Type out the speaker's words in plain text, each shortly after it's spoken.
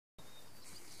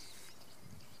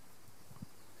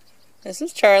This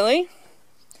is Charlie.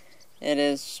 It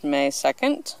is May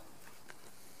 2nd.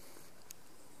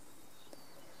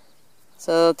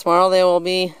 So tomorrow they will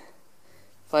be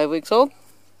 5 weeks old.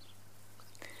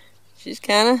 She's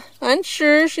kind of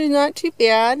unsure. She's not too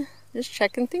bad. Just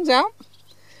checking things out.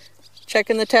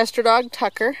 Checking the tester dog,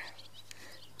 Tucker.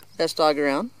 Best dog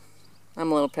around.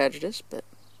 I'm a little prejudiced, but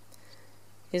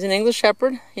he's an English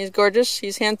Shepherd. He's gorgeous.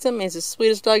 He's handsome. He's the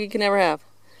sweetest dog you can ever have.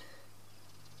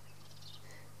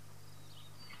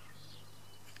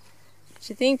 What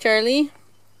you think, Charlie?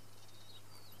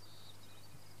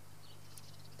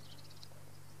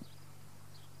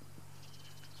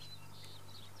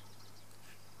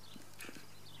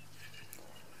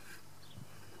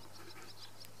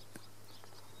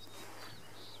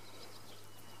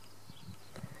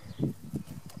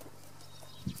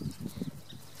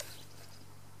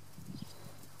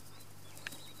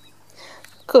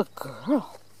 Good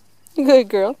girl. Good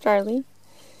girl, Charlie.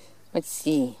 Let's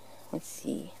see. Let's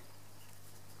see.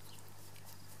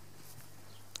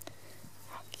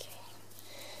 Okay.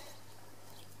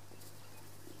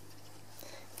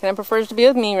 Ken prefers to be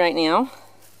with me right now.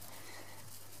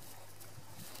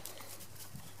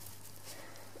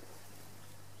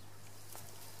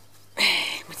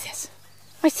 What's this?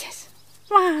 What's this?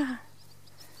 Wow.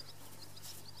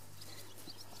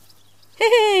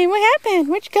 Hey, what happened?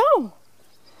 Where'd you go?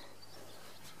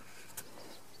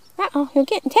 Uh-oh, you're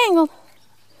getting tangled.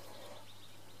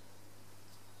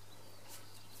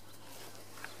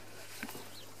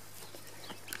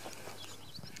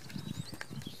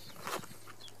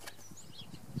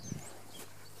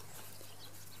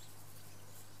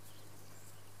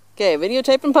 Okay,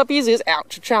 videotaping puppies is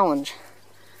out to challenge.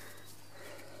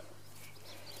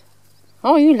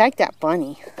 Oh, you like that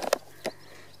bunny.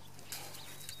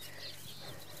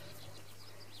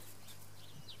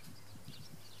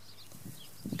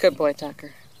 Good boy,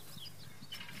 Tucker.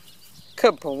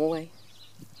 Good boy.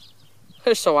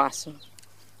 They're so awesome.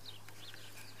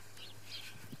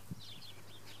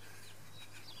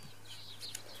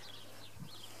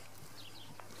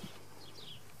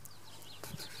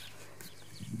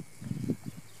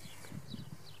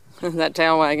 That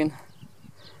tail wagging.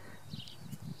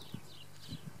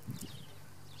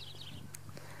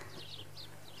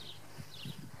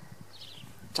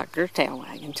 Tucker tail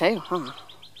wagging tail, huh?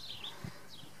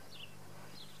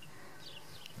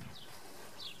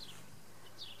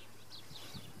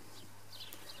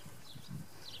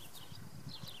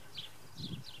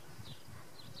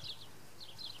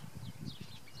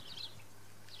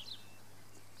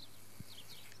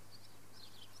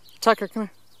 Tucker, come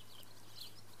here.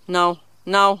 No,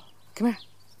 no, come here.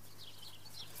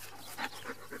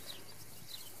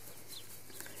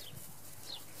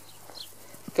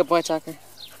 Good boy, Tucker.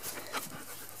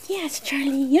 Yes,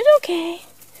 Charlie, you're okay.